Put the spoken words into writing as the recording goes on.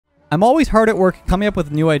I'm always hard at work coming up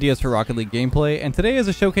with new ideas for Rocket League gameplay, and today is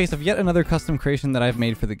a showcase of yet another custom creation that I've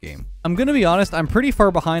made for the game. I'm gonna be honest, I'm pretty far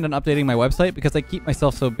behind on updating my website because I keep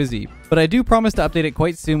myself so busy, but I do promise to update it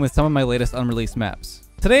quite soon with some of my latest unreleased maps.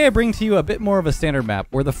 Today I bring to you a bit more of a standard map,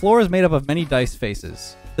 where the floor is made up of many dice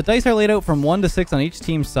faces. The dice are laid out from 1 to 6 on each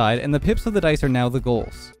team's side, and the pips of the dice are now the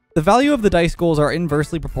goals. The value of the dice goals are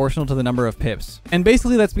inversely proportional to the number of pips, and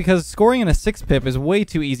basically that's because scoring in a 6 pip is way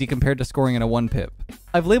too easy compared to scoring in a 1 pip.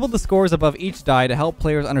 I've labeled the scores above each die to help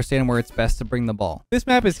players understand where it's best to bring the ball. This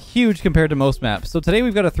map is huge compared to most maps, so today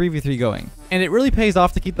we've got a 3v3 going, and it really pays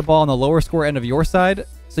off to keep the ball on the lower score end of your side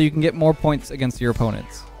so you can get more points against your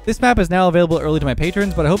opponents. This map is now available early to my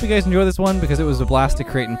patrons, but I hope you guys enjoy this one because it was a blast to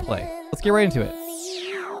create and play. Let's get right into it.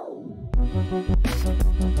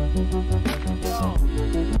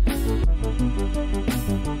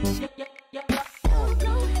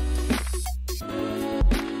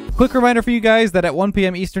 Quick reminder for you guys that at 1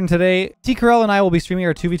 p.m. Eastern today, T-Corral and I will be streaming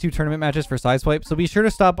our 2v2 tournament matches for Sideswipe, so be sure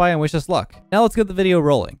to stop by and wish us luck. Now let's get the video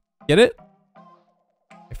rolling. Get it?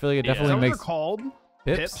 I feel like it definitely makes... Is that what they're called?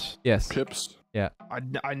 Pips? Yes. Pips? Yeah.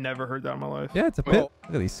 I never heard that in my life. Yeah, it's a pip.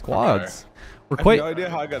 Look at these squads. Okay. We're I quite... have no idea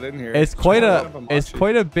how I got in here. It's quite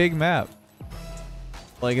a big map.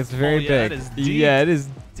 Like, it's very big. Yeah, it is.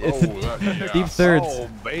 It's deep thirds. Oh,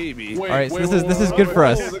 baby. All right, so this is good for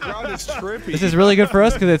us. The ground is trippy. This is really good for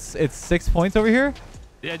us because it's 6 points over here.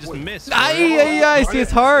 Yeah, just missed. I see.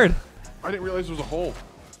 It's hard. I didn't realize there was a hole.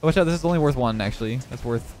 Watch out. This is only worth 1, actually. That's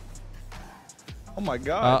worth... Oh, my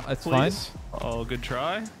God. It's fine. Oh, good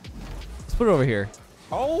try. Let's put it over here.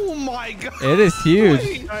 Oh, my God. It is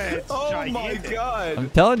huge. Oh, my God.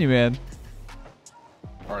 I'm telling you, man.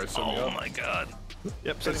 All right, so Oh, my God.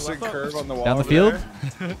 Yep, a sick curve on the wall. Down the field.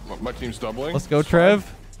 My team's doubling. Let's go, Trev.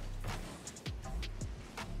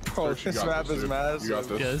 Bro, this map is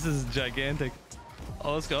massive. Yeah, this is gigantic.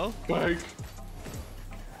 Oh, let's go. Like,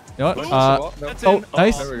 You know what? That's Oh, in.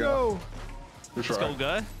 nice. there we go. Let's go,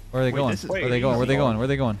 guy. Where are they going? Where are they going? Where are they going? Where are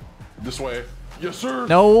they going? This way. Yes, sir.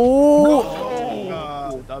 No.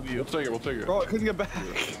 Oh. W. We'll take it. We'll take it. Bro, I couldn't get back.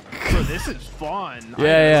 Bro, this is fun.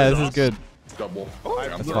 Yeah, this is good. Double.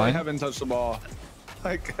 That's I fine. haven't touched the ball.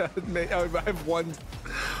 Like, I have one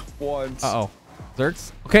once. Uh-oh.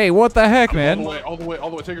 Zerks. Okay, what the heck, man? All the way.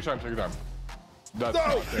 Take your time. That's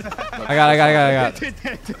I got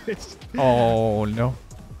it. Oh, no.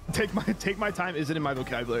 Take my time isn't in my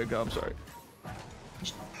vocabulary. Go. I'm sorry.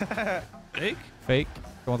 Fake? Fake.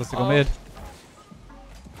 You want this to go mid?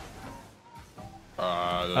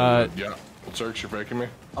 Yeah. Search, you're faking me.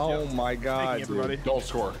 Oh my God, everybody. Don't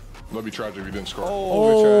score. That'd be tragic if you didn't score.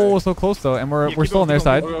 Oh, so close though, and we're still on their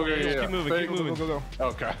side. Okay, Keep moving. Go.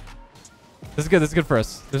 Okay. This is good for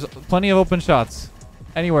us. There's plenty of open shots.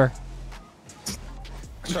 Anywhere.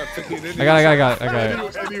 I got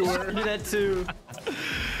it. Anywhere. Do that too.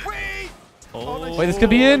 Wait, this could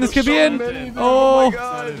be in. This could be in. Oh.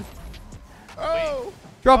 Oh.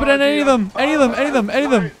 Drop it in any of them. Any of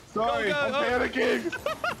them. Sorry, I'm panicking.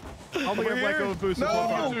 I'll look at Black Gold boost.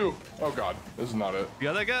 No. Oh God, this is not it. You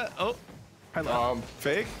got that guy? Oh,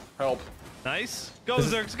 Fake. Help. nice. Go,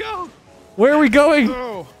 Zerks, go. Where are we going?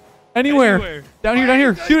 No. Anywhere. Down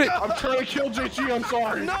here. Shoot it. I'm trying to kill JG. I'm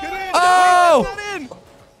sorry. No. Oh.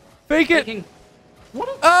 Fake it.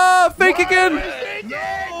 Fake again.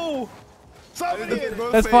 No.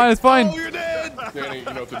 That's fine. It's fine. Oh, you're dead. Danny, you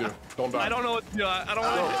know what to do. Don't die. I don't know what to do. I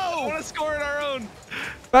don't want to score it our own.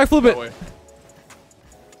 Backflip That it. way.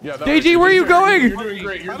 Yeah, that JG, way. where are you going? You're doing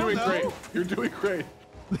great. You're doing great.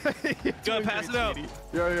 Gotta pass it out.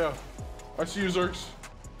 Yeah. I see you, Zerks.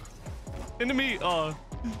 Into me. Oh.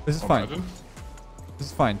 This is fine. Imagine. This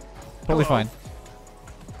is fine. Totally fine.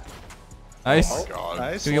 Nice. Oh my God.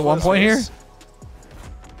 Nice. Can we get 1 point here?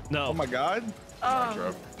 No. Oh my God. Ah!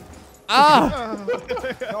 No,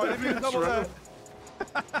 I didn't even double that.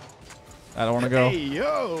 I don't want to go. Hey,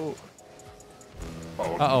 yo.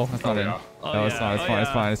 Uh-oh, that's not in. Yeah. No, it's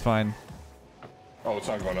not. It's fine. Oh, it's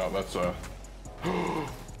not going out. That's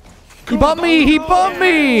He bumped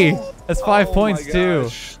me. That's 5 points too.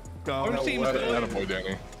 Orange team's goated. Attaboy,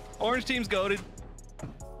 Danny. Orange team's goated.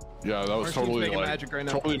 Yeah, that was Orange team's totally making like magic right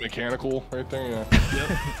now. totally mechanical right there. Yeah.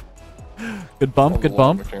 Yep. Good bump.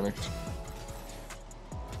 Mechanics.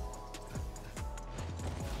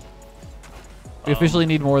 We officially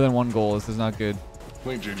need more than 1 goal. This is not good. I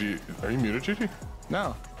think GG. Are you muted, GG?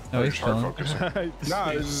 No. No, he's Just hard chilling. focusing. No,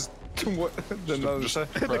 it's what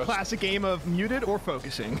The classic game of muted or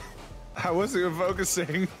focusing. I wasn't even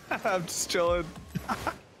focusing. I'm just chilling.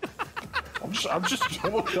 I'm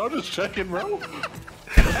just checking, bro.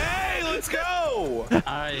 Hey, let's go!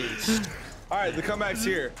 Nice. All right, the comeback's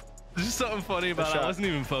here. There's just something funny about it. I wasn't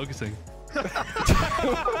even focusing.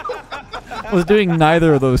 I was doing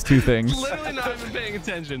neither of those two things. Literally not even paying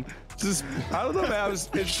attention. Just, I don't know, man.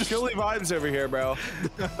 It's chilly vibes over here, bro.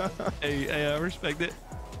 Hey, I respect it.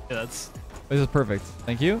 Yeah, This is perfect.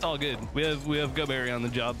 Thank you. it's all good. We have Guberry on the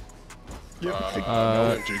job. GG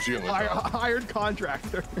on the top. Hired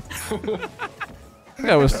contractor. I think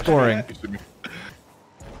I was scoring.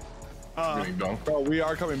 Getting done. Bro, we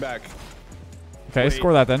are coming back. Okay,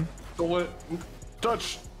 score that then. So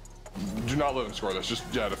touch. Do not let him score this. Just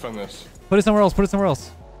defend this. Put it somewhere else. Put it somewhere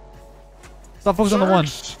else. Stop focusing on the one.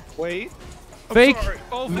 Wait. Fake.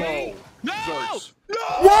 Oh, fake. No! Zerks.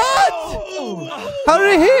 What? How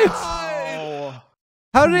did it hit?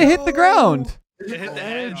 How did it hit the ground? It hit the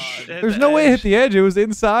edge. There's no way it hit the edge. It was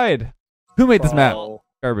inside. Who made this map?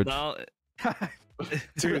 Garbage. No,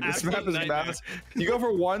 Dude, this map is nightmare. bad. You go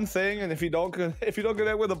for one thing, and if you don't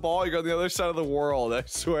connect with the ball, you go on the other side of the world. I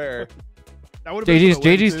swear. That would've been for the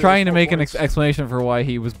win, JG's too. trying to 4 make an points. explanation for why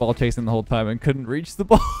he was ball chasing the whole time and couldn't reach the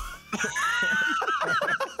ball.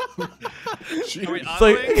 Are we like-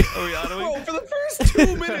 autoing? Are we autoing? Bro, for the first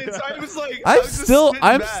 2 minutes, I was like, I'm just still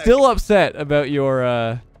sitting back. upset about your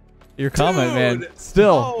comment, man. Dude.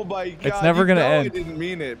 Still. Oh my god. It's never gonna you know end. I didn't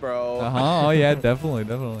mean it, bro. Oh yeah, definitely.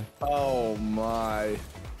 Oh my.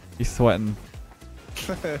 He's sweating.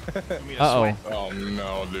 Give me a Uh-oh. swipe. Oh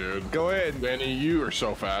no, dude. Go in. Danny, you are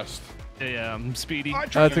so fast. Yeah, I'm speedy. I Oh,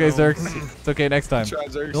 tried it's okay, to- Zerks. It's okay, next time. Try,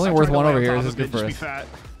 Zerks. It's only I worth tried to one lay over on here. top This is of good it, for just us. be fat.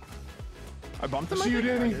 I bumped him. See you,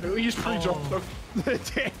 Danny. You just pre-jump.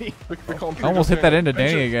 Danny. I almost hit that into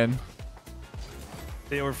Danny again.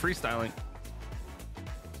 They were freestyling.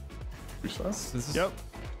 This is- Yep.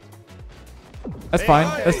 That's fine.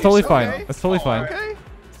 That's totally fine. okay. That's totally fine. Okay.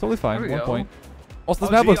 It's totally fine. There we 1 go. point. Also,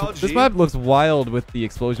 this LG. map looks wild with the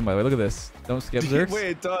explosion. By the way, look at this. Don't skip Zerks. Wait,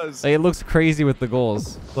 it does. Like, it looks crazy with the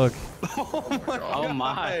goals. Look. Oh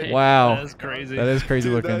my. Wow. That's crazy. That is crazy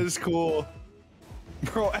Dude, looking. that is cool.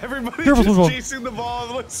 Bro, everybody's Careful, just Spoonful. chasing the ball.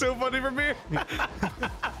 It looks so funny for me.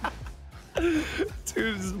 Dude,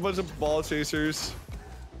 this is a bunch of ball chasers.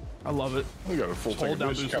 I love it. We got a full tank Hold of down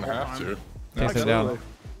boost. You boost kind the of whole have time. to. Chase it down. Absolutely.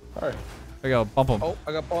 All right. There you go. Bump him. Oh,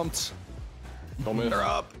 I got bumped. Don't miss. They're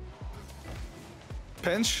up.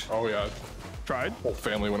 Pinch. Oh yeah. Tried. Whole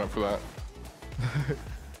family went up for that.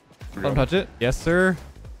 Let him touch it. Yes, sir.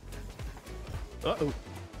 Uh-oh.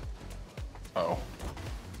 Oh.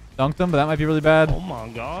 Dunked him, but that might be really bad. Oh my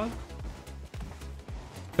god.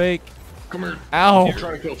 Fake. Come here. Ow. You're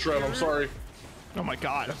trying to kill Trev. I'm sorry. Oh my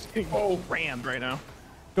god. I'm getting rammed right now.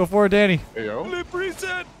 Go for it, Danny. Hey yo. Lip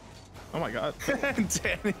reset. Oh my god.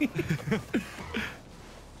 Danny.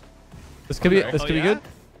 This could be. Okay. This Oh, could yeah? be good.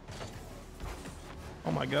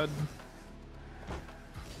 Oh my god.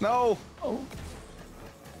 No.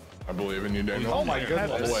 I believe in you, Daniel. Oh my All the way.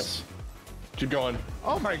 goodness. Keep going.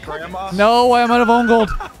 Oh my grandma. No, I'm out of own gold.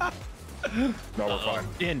 No, we're fine.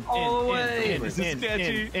 In. All the way. In. This is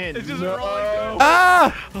sketchy. In. It's just No. rolling.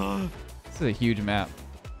 Ah! This is a huge map.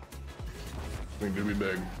 We need to be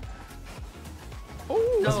big.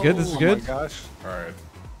 This is good. This is Oh good. my gosh. All right.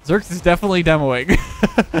 Zerks is definitely demoing.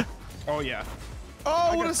 Oh yeah.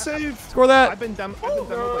 Oh, what a save. Score that. I've been demoed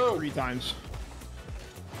like 3 times.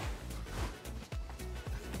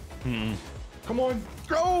 Come on.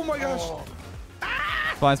 Oh my gosh.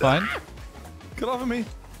 Fine, it's fine. Get off of me.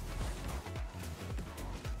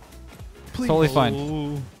 Please. Totally fine.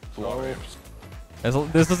 Ooh. Slow apes.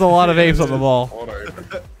 This is a lot of apes on the ball. What a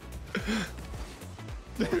ape.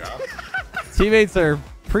 Oh, yeah. Teammates are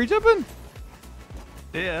pre-jumping?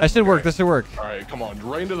 Yeah. That should work. This should work. All right, come on.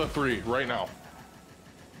 Right into the 3 right now.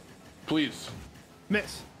 Please.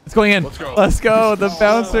 Miss. It's going in. Let's go. Let's go. The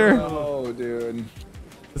bouncer. Oh, dude.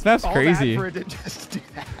 This map's All crazy. that for it to just do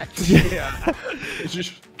that. Yeah. It's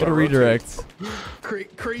just What a redirect.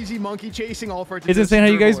 Crazy monkey chasing all for it to It's just insane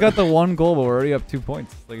how you guys dribble got the 1 goal, but we're already up 2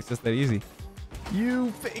 points. Like, it's just that easy. it.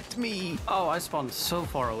 You faked me. Oh, I spawned so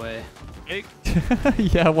far away. Hey,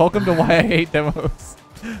 Yeah, welcome to why I hate demos.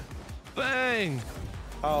 bang.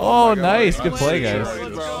 Oh, my God. nice. Good I'm play, so guys. sorry,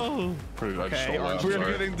 Let's bro. go. Pretty much Okay, so loud, We're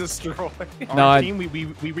sorry. getting destroyed. No, Our I- team,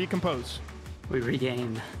 we recompose. We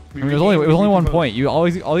regained. I mean, it was only 1 point. All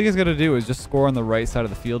you guys got to do is just score on the right side of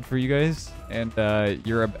the field for you guys, and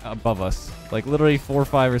you're above us. Like literally 4,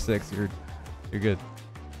 5, or 6. You're good.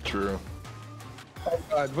 True. Oh,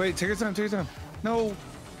 God. Wait, take your time. Take your time. No.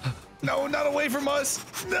 No, not away from us.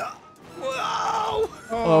 No. Wow.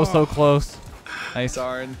 Oh, so close. Nice.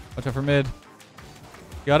 Darn. Watch out for mid.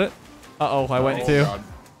 Got it? Uh-oh, I went Oh, too. God.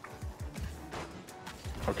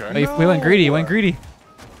 Okay. Hey, we went greedy. Went greedy.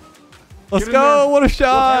 Let's Get in go. there. What a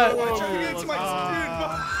shot. I'm trying to get to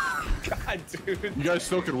my dude. dude. You guys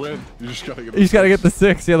still could win. You just gotta get. You just gotta get the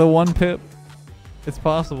 6. Yeah, the 1 pip. It's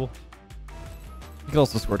possible. You can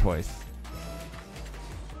also score twice.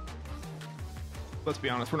 Let's be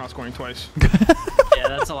honest, we're not scoring twice. Yeah,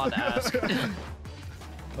 that's a lot to ask.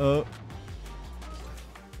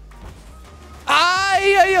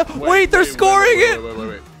 Wait, they're scoring it!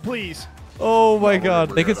 Wait. Please. Oh my No, god,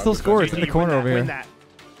 we're they good. can still I'm score. It's in the Win corner that, over win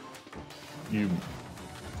here. that.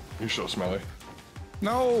 You're so smelly.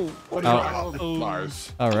 No. What Oh.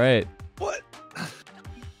 Nice. All right. What?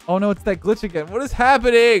 Oh no, it's that glitch again. What is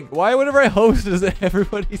happening? Why whenever I host does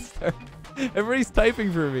everybody's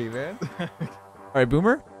typing for me, man? All right,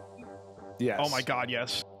 Boomer? Yes. Oh my god,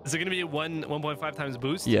 yes. Is it gonna be 1.5 times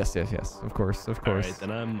boost? Yes. Of course. All right,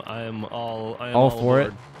 then I am all for it.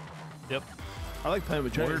 aboard. Yep. I like playing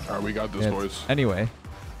with Jordan. All right, we got this, Yeah. boys. Anyway.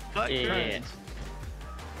 Yeah.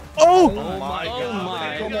 Oh! Oh my god.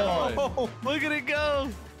 my Come on. Look at it go.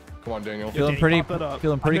 Come on, Daniel. Feeling Danny, pretty, pop that up.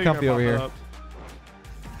 feeling I pretty know you're comfy gonna over pop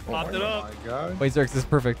here. that up. Popped it up. Oh my god. Wait, Zerx, this is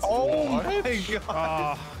perfect. Oh my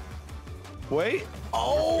god. Wait.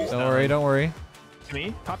 Oh. Don't worry.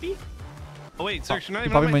 Me? Poppy? Oh wait, Serge, you're not You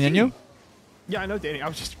even on popping my Manenu? team. Yeah, I know, Danny. I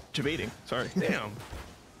was just debating. Sorry. Damn.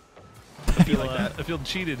 I feel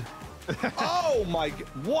cheated. Oh my god.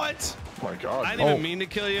 What? Oh my god. I didn't even mean to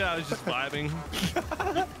kill you. I was just vibing.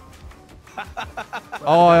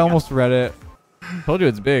 Oh, I almost read it. Told you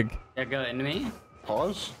it's big. Yeah, go into me.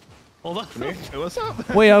 Pause. Hold on. Hey, what's up?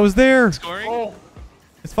 Wait, I was there. Scoring. Oh,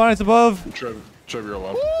 It's fine. It's above. Trev, you're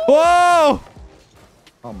alone. Whoa!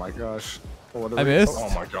 Oh my gosh. What I missed. Oh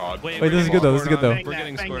my god. Wait, this is good though. This is good though. We're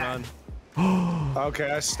getting Bang scored that. on.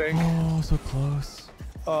 Okay, I stink. Oh, so close.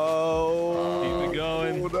 Oh. Keep it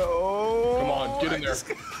going. No. Come on, get in there.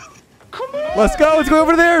 Let's go. Let's go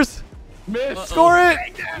over theirs. Miss. Score it.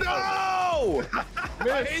 No!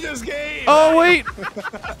 I hate this game. Oh, wait.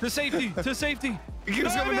 To safety. To safety. It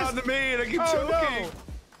keeps coming down to me and I keep Oh, choking. no.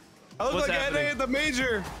 I was What's like happening? at the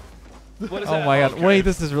major. What is Oh that? my god. Okay. Wait,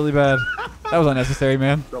 this is really bad. That was unnecessary,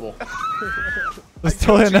 man. Double. It was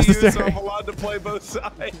totally Coaching you, so unnecessary. I'm allowed to play both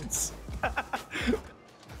sides.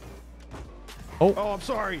 Oh, I'm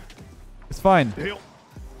sorry. It's fine. Deal.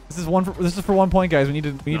 This is for 1 point, guys. We need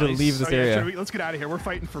to Nice. leave this Oh, yeah, area. let's get out of here. We're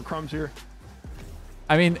fighting for crumbs here.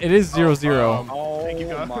 I mean, it is 0-0. Oh Thank you,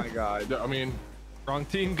 God. my god. Yeah, I mean, Wrong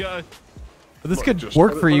team, guy. But this look, could just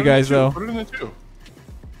work put it- for put you it in guys, the two. though. Put it in the 2.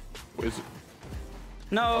 Wait, is it?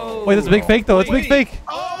 No. Wait, that's a big fake, though. It's a big fake.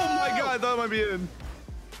 Oh my god, that might be in.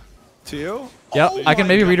 To you? Yep, Oh I can my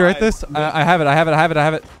maybe redirect God. this. I have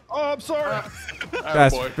it. Oh, I'm sorry.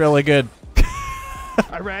 That's Attaboy. really good.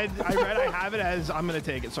 I read I have it as I'm going to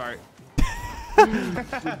take it. Sorry.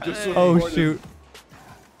 Just so Oh, important. shoot.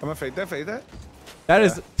 I'm gonna fake that. That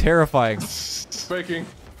is terrifying. Faking.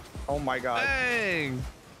 Oh my god. Bang.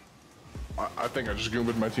 I think I just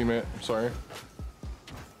goombed my teammate. I'm sorry.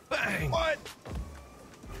 Bang. What?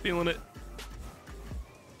 Feeling it.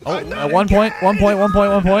 Oh, at 1 point.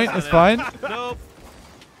 It's fine. Nope.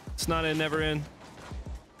 It's not in, never in.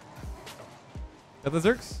 Got the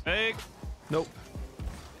Zerks? Fake. Nope.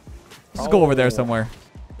 Let's go over there somewhere.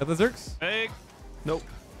 Got the Zerks? Fake. Nope.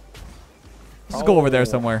 Let's go over there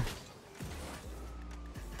somewhere.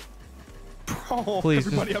 Oh, Please,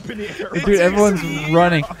 everybody just- up in the air. Dude, everyone's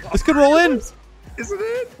running. This could roll in. Is it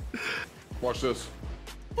in? Watch this.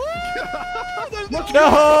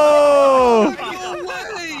 No! No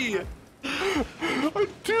way!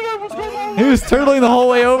 Dude, I was going He was turtling the whole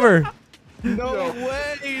way over. No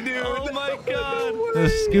way, dude! Oh my god.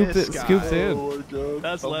 Just scoops This it, guy. scoops in. Oh my god.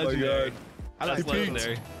 That's Oh my legendary. I That's like peeked.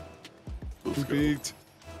 legendary. Let's go. Peaked.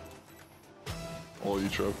 All you,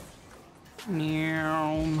 Trev.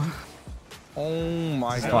 Meow. Oh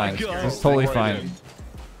my It's god. fine. God. It's totally Right fine. in.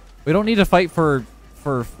 We don't need to fight for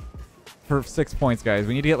 6 points, guys.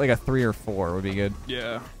 We need to get like a 3 or 4 would be good.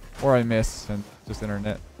 Yeah. Or I miss and just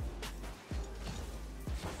internet.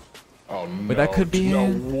 Oh no. Wait, that could be No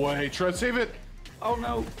in. way. Trev, save it. Oh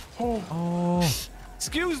no. Oh.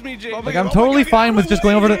 Excuse me, Jay. Like I'm totally fine with just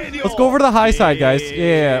going over to. Let's go over to the high side, guys.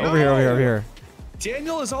 Yeah, over here.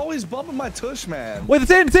 Daniel is always bumping my tush, man. Wait,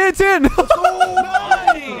 it's in. Oh,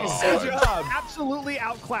 nice! Good job. Absolutely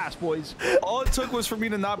outclassed, boys. All it took was for me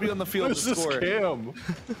to not be on the field to This is score. Cam.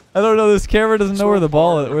 I don't know. This camera doesn't know where the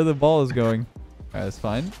ball is going. Alright, that's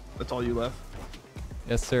fine. That's all you left.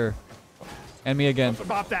 Yes, sir. And me again.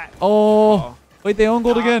 Pop that. Oh. Wait, they own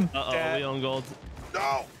gold again. Uh-oh, we own gold.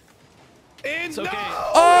 No! It's okay.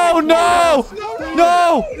 Oh no!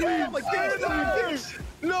 No!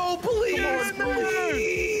 No, please!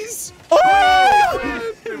 Please!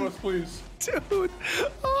 Oh! Save us, please. Dude!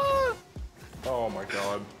 Ah. Oh my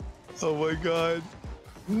god. Oh my god.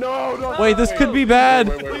 No, no. Wait, this could be bad.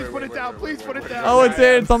 Please put it down. Please put it down. Oh, it's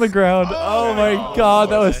in. It's on the ground. Oh my god,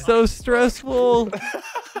 that was so stressful.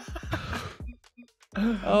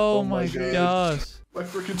 Oh my gosh. My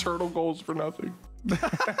freaking turtle goals for nothing.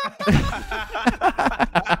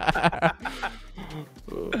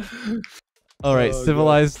 All right,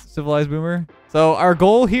 civilized boomer. So our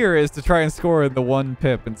goal here is to try and score the 1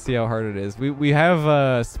 pip and see how hard it is. We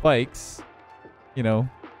have spikes, you know.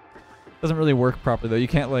 Doesn't really work properly though. You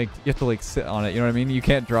can't like, you have to like sit on it. You know what I mean? You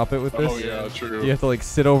can't drop it with this. Oh yeah, true. You have to like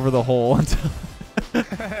sit over the hole until.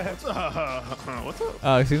 What's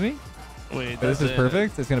up? Excuse me. Wait, Oh, this is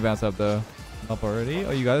perfect. It's gonna bounce up though. Up already.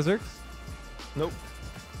 Oh, you got it, Zerks? Nope.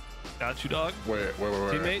 Got you, dog. Wait.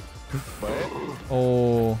 Teammate. Wait.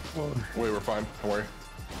 Oh. Wait, we're fine. Don't worry.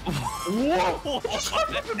 Whoa!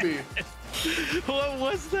 What happened to me? What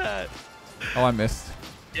was that? Oh, I missed.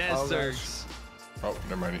 Yes, Oh, sir. gosh. Oh,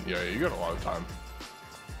 never mind. Yeah, you got a lot of time.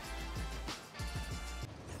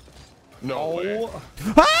 No way.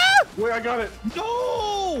 Ah! Wait, I got it.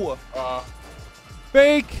 No!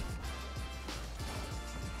 Fake.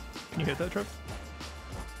 Can you hit that, Trev?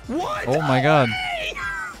 What? Oh my god.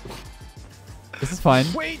 This is fine.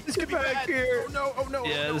 Wait, this could be back bad. here. Oh no! Oh no!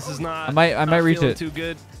 Yeah, this is not. I might not reach feeling it. Too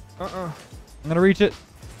good. I'm gonna reach it.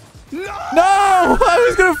 No! No! I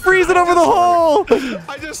was gonna freeze it over the hole.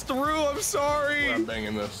 I just threw. I'm sorry. I'm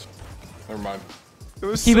banging this. Never mind. It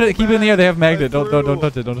was Keep so it in the air. They have bad. magnet. I Don't threw.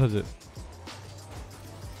 touch it. Don't touch it.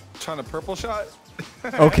 Trying to purple shot.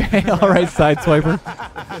 Okay. All right, side swiper.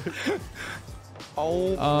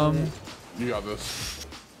 Oh. You got this.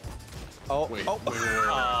 Oh. Wait. Oh. Wait.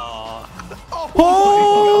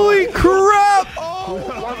 Holy crap!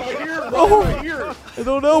 Why am I here? Oh. Why am I here? I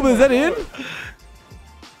don't know, but is that in?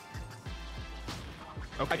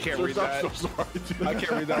 I can't I'm read that. so sorry, dude. I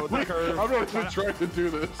can't read that with the curve. I'm not even trying to do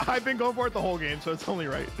this. I've been going for it the whole game, so it's only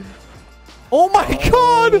right. Oh my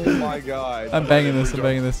god! Oh my god. I'm banging this. I'm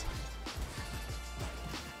banging this.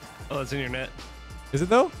 Oh, it's in your net. Is it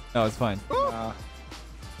though? No, it's fine.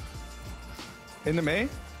 In the May?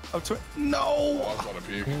 Up to no. Oh, I was on a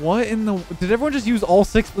peak. What in the? Did everyone just use all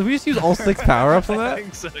 6? Did we just use all 6 power-ups on I that?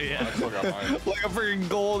 think so, yeah. I still got mine. Like a freaking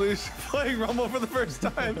gold who's playing Rumble for the first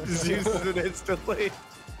time. Just uses it instantly.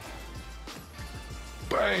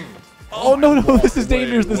 Bang! Oh no no! This is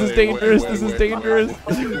dangerous. This is wait, dangerous. wait, This is wait. dangerous.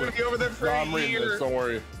 You're gonna be over there for No, a I'm reading year. this. Don't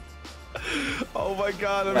worry. Oh my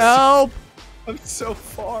god. Help! I'm so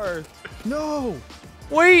far. No!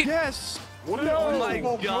 Wait! Yes! What Oh my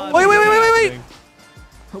god. Wait, wait, wait, wait, wait, wait!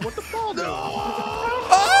 What the ball? No!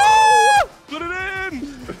 Oh! Put it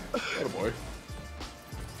in! Oh boy.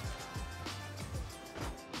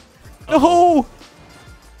 No!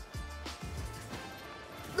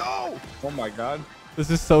 No! Oh my god. This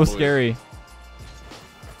is so scary.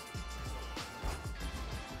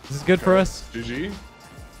 This is good for us. GG.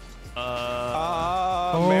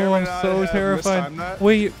 Oh, Mary and I'm I so have terrified. mistimed that.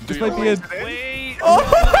 Wait, this might be a. Wait! Oh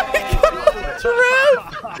my god,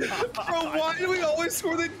 Trev! Bro, why do we always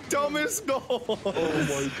score the dumbest goal? Oh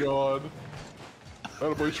my god.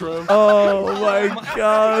 Attaboy, Trev. Oh my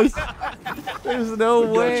gosh! There's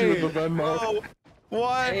no Got you in the way. Venmo.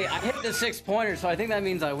 What? Hey, I hit the 6-pointer, so I think that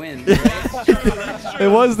means I win. It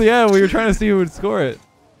was we were trying to see who would score it.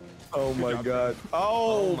 Oh my god.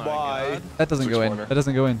 Oh my my. God. That doesn't go in. Six-pointer. That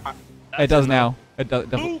doesn't go in. It does now. It does.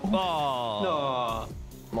 Oop. Oh.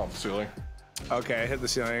 I'm off the ceiling. Okay, I hit the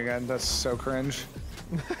ceiling again. That's so cringe.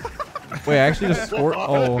 Wait, I actually just scored.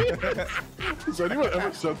 Oh. Has anyone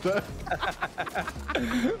ever said that?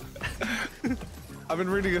 I've been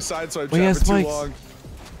reading a side swipe Wait, he chat has for too spikes. long.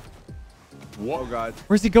 What? Oh god.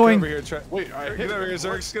 Where's he Get going? over here, Trent. Wait, I hit Get over it. here,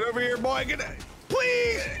 Zerx. Get over here, boy.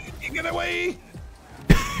 Please! Get away!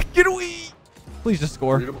 Get away! Please just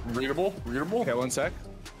score. Readable? Okay, 1 sec.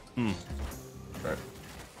 Okay.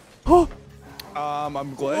 Oh, I'm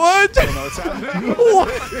glitched. What? I don't know what's happening.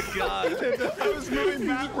 what? God. I was moving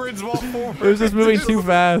backwards while forward. It was just moving too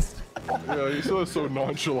fast. Yeah, you said so Oh my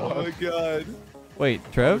nonchalant. god. Wait,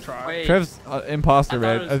 Trev? Wait, Trev's imposter, I thought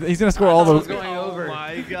man. it was- He's gonna score I all thought it was those. going Oh over.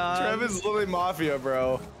 my god. Trev is literally mafia,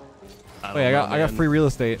 bro. Wait, I got free real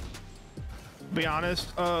estate. Be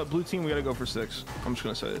honest, blue team, we gotta go for 6. I'm just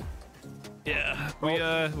gonna say it. Yeah,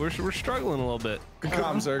 we're struggling a little bit. Good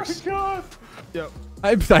calm, Zerx. God. Yep.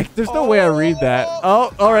 I'm like, there's no way I read that.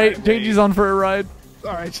 Oh, all right. JG's on for a ride.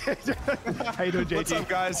 All right. How you doing, JT? What's up,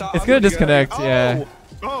 guys? It's gonna disconnect. Yeah.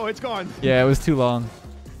 Oh, it's gone. Yeah, it was too long.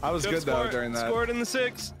 I was good though during that. Scored in the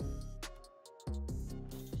 6.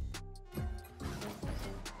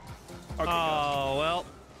 Oh well.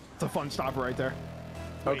 It's a fun stopper right there.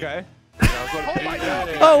 Okay.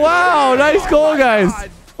 Oh wow, nice goal, guys.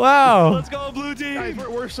 Wow. Let's go, blue team. Guys,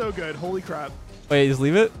 we're so good. Holy crap. Wait, just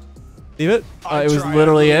leave it. Leave it. I It was tried,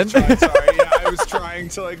 literally I in. tried, sorry, yeah, I was trying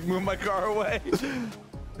to like move my car away.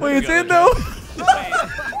 Wait, it's in though.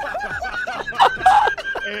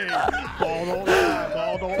 Hey, ball don't lie,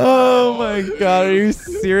 ball don't lie. Oh my god, are you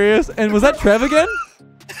serious? And was that Trev again?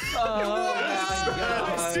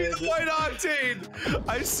 I see the white octane.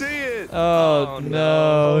 I see it. Oh,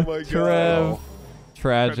 no, Oh my God. Trev.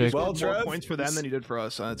 Tragic. Well, Well, Trev, more Trev, points for them than you did for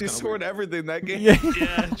us. So He scored everything that game. Yeah,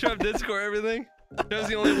 Yeah, Trev did score everything. Trev's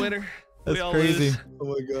the only winner. that's We all crazy. lose. Oh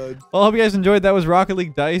my God. Well, I hope you guys enjoyed. That was Rocket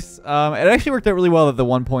League Dice. It actually worked out really well that the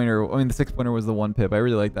 1-pointer, I mean the 6-pointer was the 1 pip. I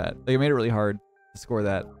really like that. Like, it made it really hard to score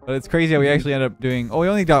that. But it's crazy how we actually ended up doing, oh, we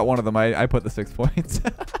only got one of them. I put the 6 points.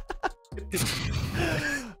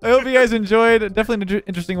 I hope you guys enjoyed. Definitely an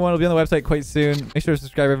interesting one. It'll be on the website quite soon. Make sure to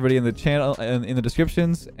subscribe everybody in the channel and in the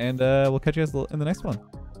descriptions. And we'll catch you guys in the next one.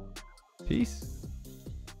 Peace.